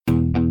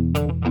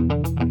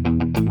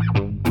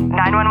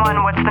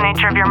911, what's the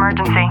nature of your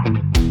emergency?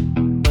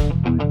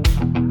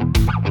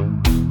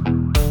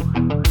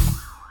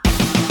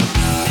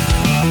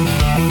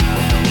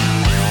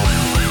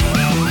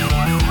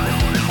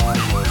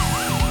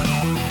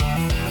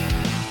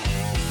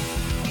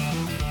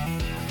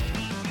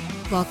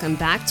 Welcome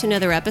back to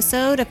another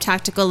episode of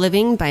Tactical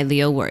Living by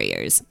Leo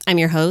Warriors. I'm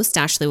your host,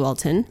 Ashley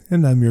Walton.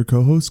 And I'm your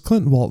co-host,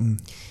 Clint Walton.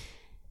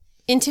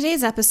 In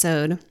today's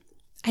episode,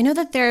 I know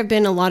that there have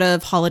been a lot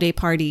of holiday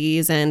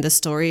parties and the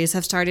stories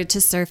have started to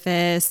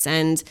surface,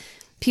 and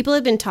people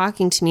have been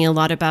talking to me a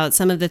lot about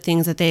some of the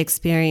things that they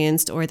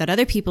experienced or that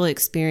other people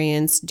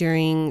experienced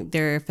during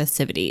their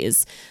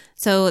festivities.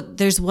 So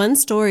there's one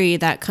story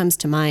that comes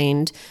to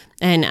mind,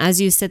 and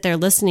as you sit there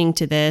listening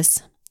to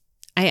this,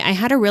 I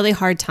had a really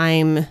hard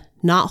time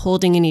not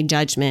holding any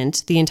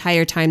judgment the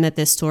entire time that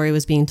this story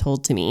was being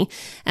told to me.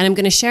 And I'm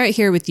going to share it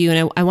here with you.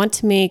 And I want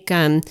to make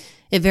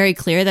it very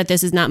clear that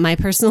this is not my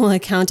personal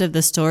account of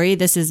the story.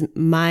 This is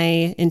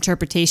my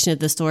interpretation of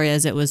the story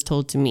as it was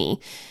told to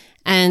me.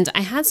 And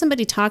I had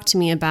somebody talk to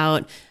me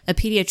about a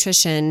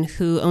pediatrician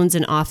who owns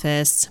an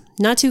office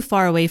not too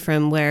far away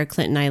from where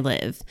Clint and I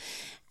live.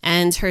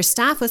 And her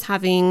staff was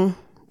having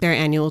their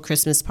annual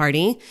Christmas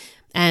party,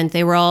 and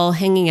they were all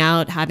hanging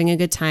out, having a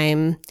good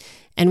time.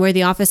 And where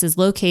the office is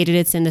located,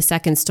 it's in the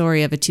second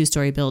story of a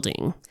 2-story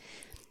building.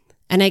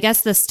 And I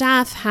guess the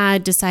staff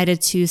had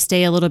decided to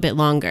stay a little bit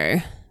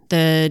longer.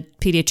 The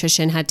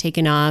pediatrician had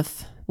taken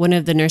off. One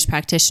of the nurse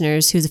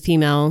practitioners, who's a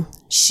female,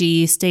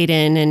 she stayed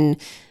in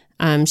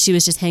and she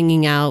was just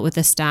hanging out with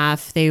the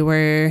staff. They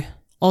were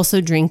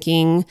also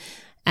drinking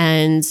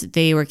and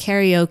they were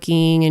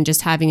karaokeing and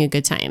just having a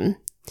good time.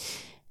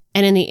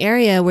 And in the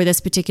area where this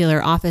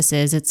particular office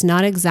is, it's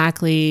not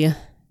exactly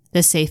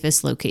the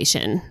safest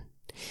location.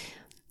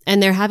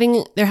 And they're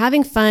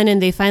having fun,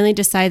 and they finally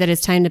decide that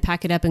it's time to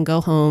pack it up and go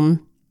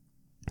home.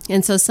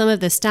 And so some of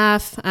the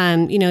staff,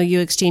 you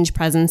exchange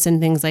presents and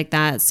things like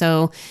that.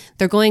 So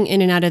they're going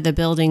in and out of the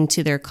building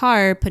to their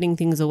car, putting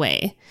things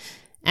away.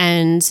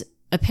 And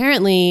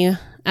apparently,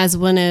 as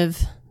one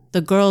of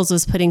the girls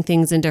was putting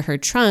things into her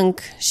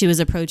trunk, she was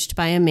approached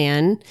by a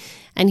man,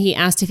 and he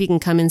asked if he can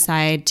come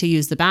inside to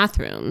use the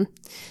bathroom.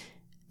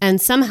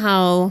 And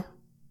somehow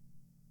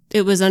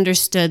it was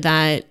understood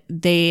that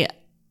they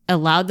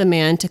allowed the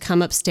man to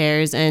come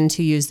upstairs and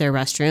to use their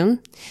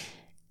restroom.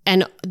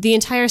 And the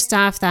entire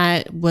staff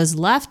that was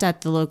left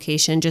at the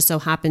location just so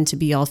happened to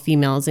be all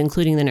females,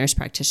 including the nurse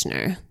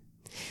practitioner.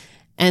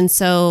 And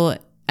so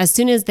as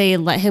soon as they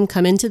let him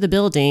come into the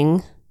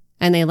building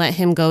and they let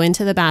him go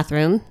into the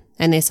bathroom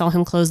and they saw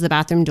him close the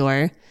bathroom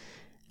door,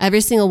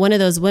 every single one of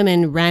those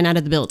women ran out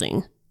of the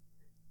building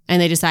and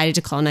they decided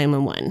to call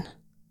 911.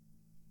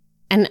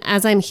 And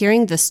as I'm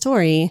hearing the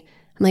story,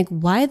 I'm like,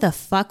 why the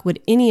fuck would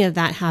any of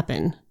that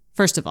happen?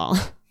 First of all.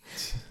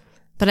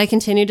 But I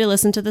continue to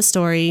listen to the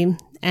story.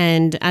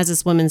 And as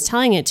this woman's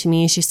telling it to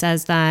me, she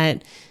says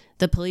that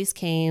the police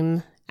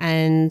came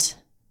and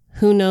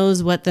who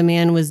knows what the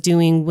man was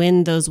doing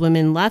when those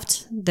women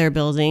left their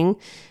building.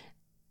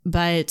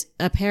 But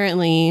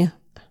apparently,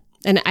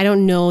 and I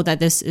don't know that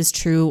this is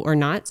true or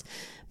not,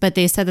 but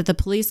they said that the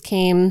police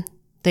came,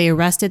 they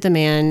arrested the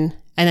man,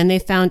 and then they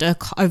found a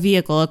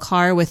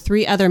car with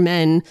 3 other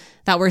men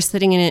that were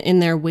sitting in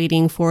there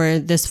waiting for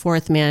this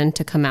 4th man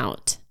to come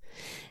out.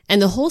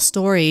 And the whole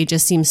story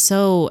just seems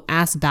so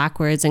ass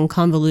backwards and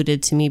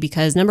convoluted to me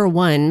because, number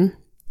one,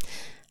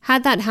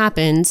 had that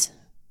happened,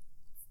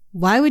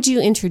 why would you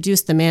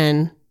introduce the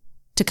man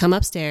to come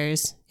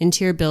upstairs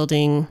into your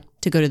building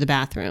to go to the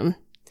bathroom?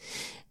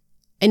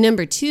 And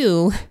number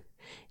two,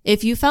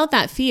 if you felt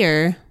that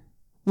fear,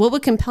 what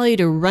would compel you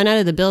to run out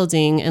of the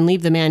building and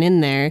leave the man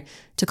in there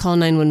to call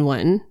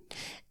 911?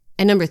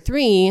 And number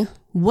three,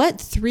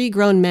 what 3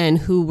 grown men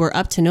who were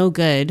up to no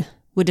good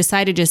would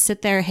decide to just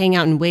sit there, hang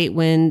out, and wait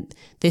when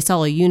they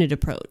saw a unit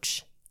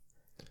approach?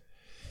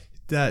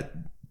 That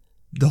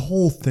the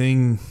whole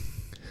thing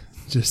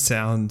just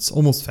sounds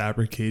almost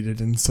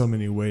fabricated in so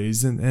many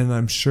ways. And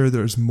I'm sure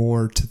there's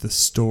more to the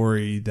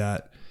story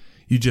that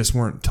you just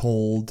weren't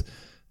told.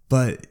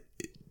 But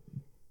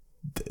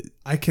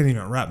I can't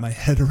even wrap my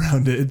head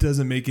around it. It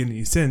doesn't make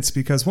any sense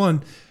because,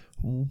 one,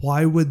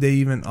 why would they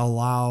even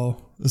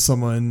allow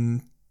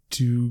someone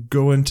to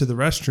go into the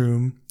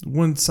restroom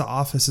once the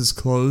office is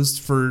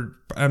closed for,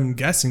 I'm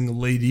guessing,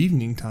 late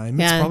evening time?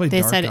 Yeah, it's probably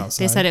they dark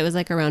outside. They said it was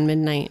like around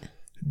midnight.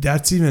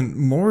 That's even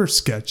more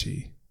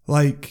sketchy.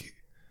 Like,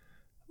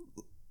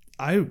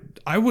 I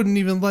wouldn't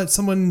even let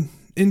someone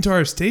into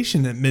our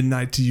station at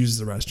midnight to use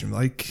the restroom.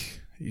 Like,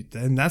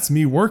 and that's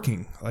me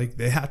working. Like,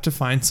 they have to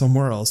find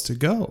somewhere else to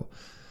go.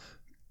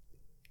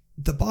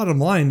 The bottom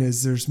line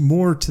is there's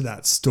more to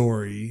that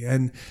story,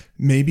 and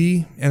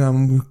maybe, and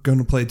I'm going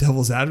to play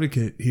devil's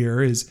advocate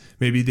here, is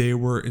maybe they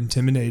were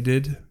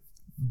intimidated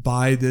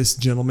by this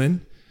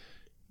gentleman,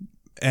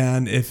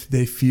 and if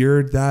they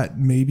feared that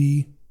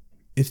maybe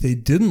if they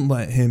didn't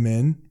let him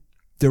in,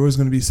 there was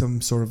going to be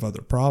some sort of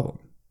other problem.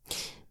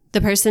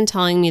 The person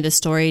telling me the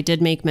story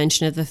did make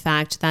mention of the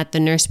fact that the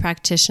nurse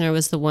practitioner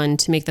was the one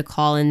to make the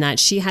call, and that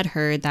she had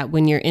heard that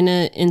when you're in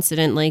an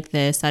incident like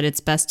this, that it's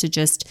best to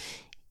just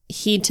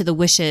heed to the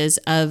wishes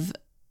of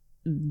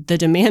the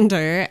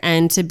demander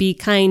and to be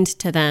kind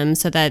to them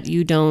so that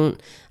you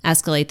don't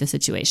escalate the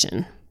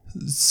situation.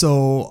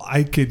 So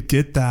I could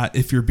get that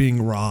if you're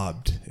being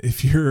robbed,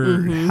 if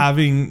you're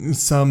having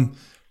some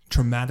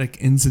traumatic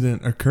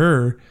incident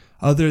occur,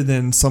 other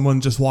than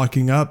someone just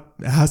walking up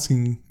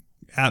asking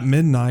at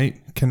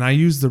midnight, can I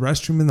use the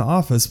restroom in the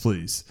office,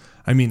 please?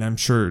 I mean, I'm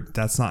sure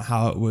that's not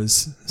how it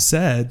was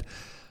said,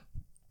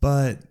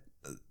 but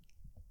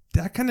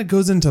that kind of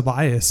goes into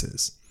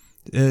biases.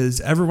 Is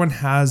everyone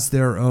has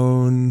their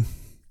own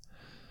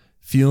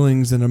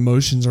feelings and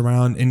emotions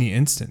around any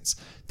instance.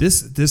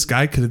 This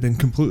guy could have been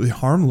completely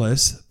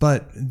harmless,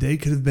 but they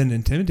could have been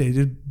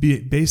intimidated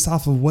based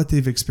off of what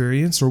they've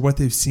experienced or what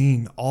they've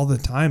seen all the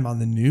time on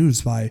the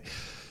news by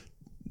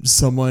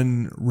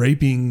someone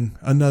raping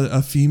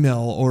a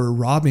female or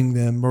robbing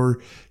them or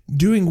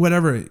doing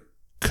whatever it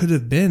could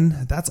have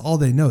been. That's all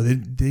they know.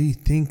 They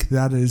think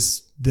that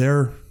is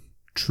their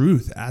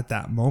truth at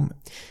that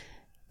moment.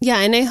 Yeah,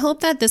 and I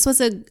hope that this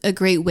was a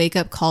great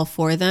wake-up call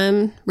for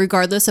them,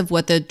 regardless of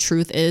what the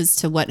truth is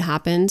to what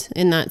happened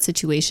in that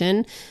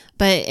situation.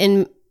 But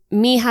in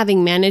me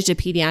having managed a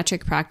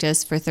pediatric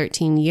practice for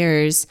 13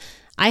 years,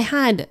 I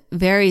had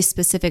very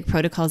specific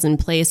protocols in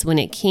place when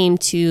it came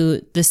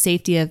to the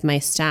safety of my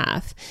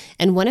staff.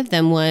 And one of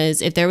them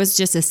was if there was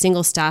just a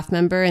single staff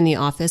member in the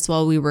office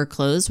while we were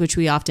closed, which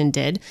we often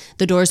did,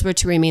 the doors were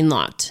to remain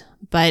locked.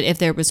 But if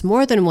there was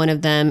more than one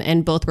of them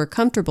and both were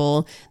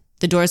comfortable,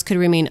 the doors could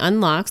remain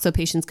unlocked so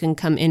patients can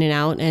come in and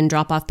out and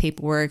drop off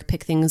paperwork,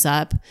 pick things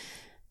up.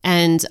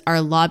 And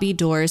our lobby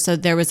doors, so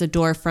there was a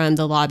door from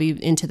the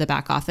lobby into the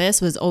back office,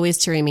 was always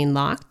to remain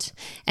locked.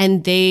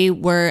 And they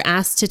were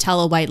asked to tell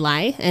a white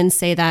lie and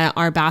say that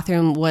our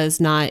bathroom was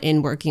not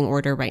in working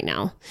order right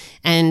now.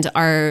 And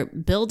our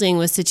building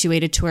was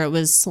situated to where it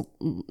was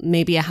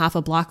maybe a half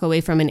a block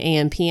away from an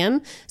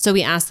AM/PM. So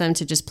we asked them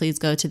to just please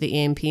go to the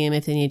AM/PM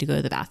if they need to go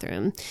to the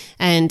bathroom.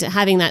 And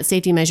having that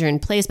safety measure in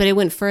place, but it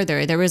went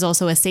further. There was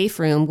also a safe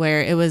room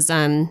where it was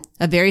a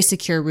very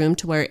secure room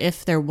to where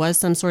if there was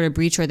some sort of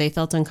breach or they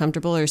felt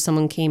uncomfortable or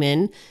someone came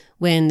in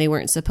when they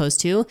weren't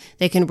supposed to,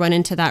 they can run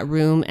into that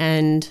room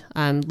and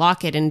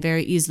lock it and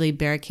very easily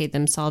barricade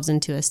themselves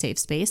into a safe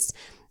space.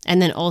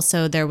 And then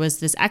also there was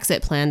this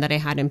exit plan that I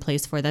had in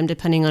place for them,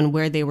 depending on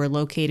where they were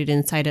located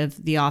inside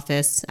of the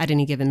office at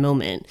any given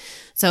moment.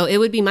 So it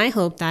would be my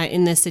hope that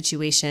in this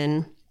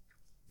situation,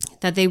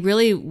 that they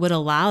really would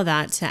allow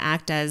that to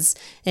act as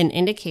an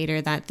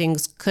indicator that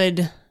things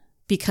could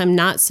become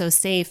not so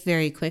safe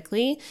very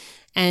quickly.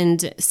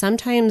 And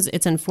sometimes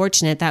it's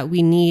unfortunate that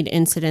we need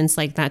incidents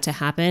like that to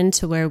happen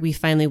to where we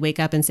finally wake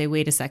up and say,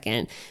 wait a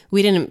second,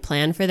 we didn't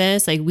plan for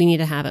this. Like, we need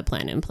to have a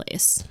plan in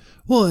place.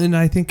 Well, and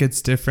I think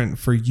it's different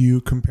for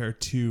you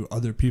compared to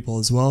other people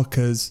as well,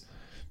 because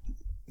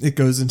it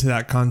goes into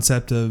that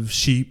concept of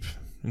sheep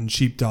and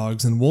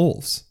sheepdogs and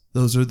wolves.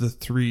 Those are the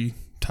three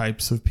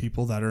types of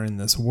people that are in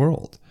this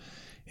world.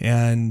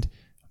 And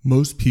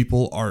most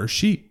people are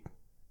sheep.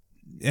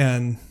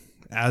 And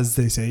as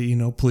they say,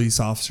 police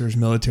officers,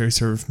 military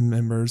service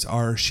members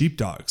are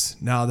sheepdogs.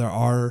 Now, there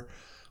are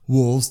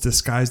wolves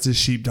disguised as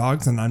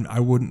sheepdogs, and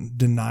I wouldn't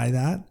deny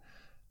that.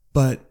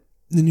 But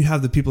then you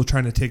have the people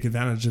trying to take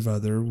advantage of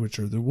which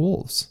are the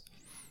wolves.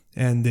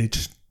 And they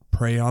just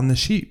prey on the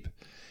sheep.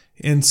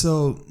 And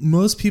so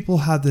most people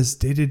have this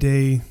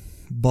day-to-day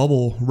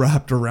bubble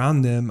wrapped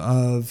around them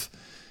of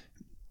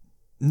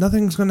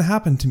nothing's going to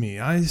happen to me.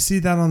 I see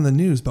that on the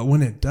news, but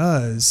when it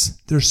does,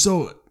 they're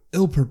so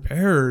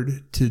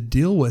ill-prepared to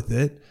deal with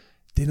it,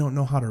 they don't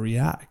know how to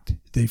react.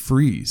 They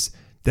freeze.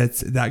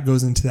 That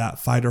goes into that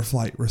fight or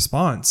flight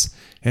response.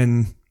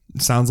 And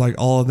it sounds like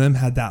all of them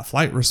had that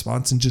flight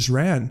response and just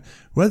ran.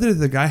 Whether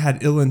the guy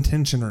had ill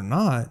intention or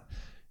not,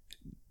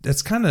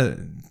 that's kind of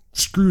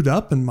screwed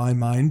up in my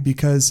mind,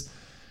 because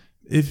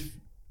if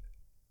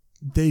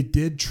they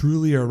did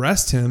truly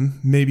arrest him,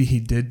 maybe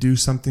he did do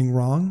something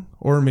wrong,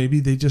 or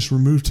maybe they just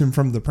removed him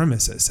from the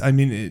premises. I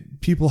mean,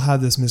 people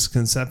have this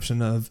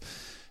misconception of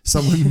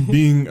someone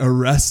being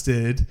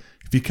arrested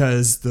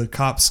because the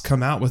cops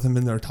come out with him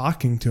and they're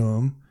talking to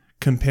him,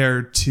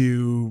 compared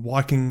to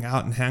walking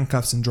out in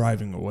handcuffs and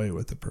driving away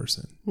with the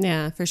person.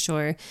 Yeah, for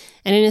sure.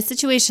 And in a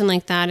situation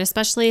like that,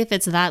 especially if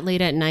it's that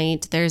late at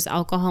night, there's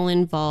alcohol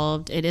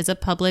involved, it is a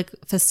public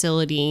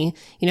facility.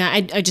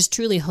 I just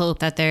truly hope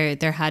that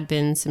there had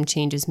been some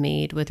changes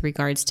made with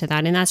regards to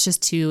that. And that's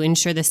just to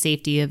ensure the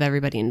safety of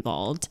everybody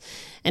involved.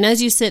 And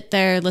as you sit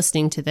there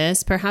listening to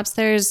this, perhaps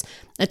there's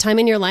a time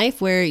in your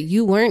life where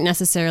you weren't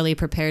necessarily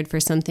prepared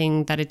for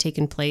something that had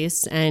taken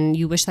place and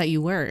you wish that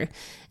you were.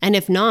 And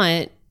if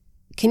not,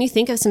 can you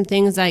think of some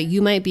things that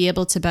you might be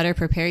able to better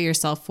prepare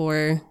yourself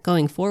for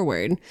going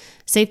forward?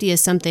 Safety is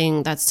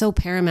something that's so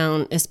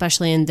paramount,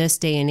 especially in this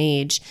day and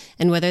age.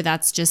 And whether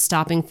that's just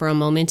stopping for a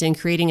moment and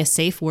creating a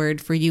safe word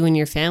for you and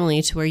your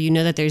family to where you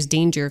know that there's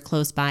danger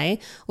close by,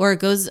 or it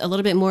goes a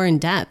little bit more in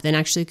depth and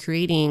actually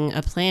creating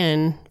a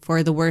plan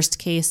for the worst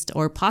case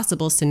or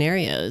possible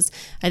scenarios.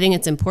 I think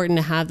it's important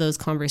to have those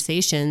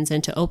conversations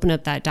and to open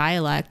up that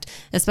dialect,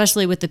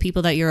 especially with the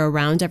people that you're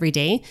around every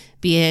day,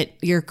 be it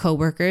your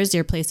coworkers,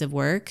 your place of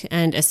work,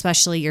 and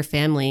especially your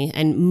family.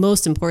 And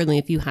most importantly,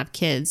 if you have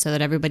kids, so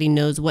that everybody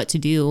knows what to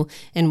do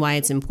and why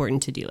it's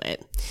important to do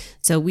it.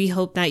 So we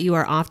hope that you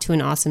are off to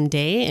an awesome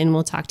day, and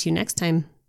we'll talk to you next time.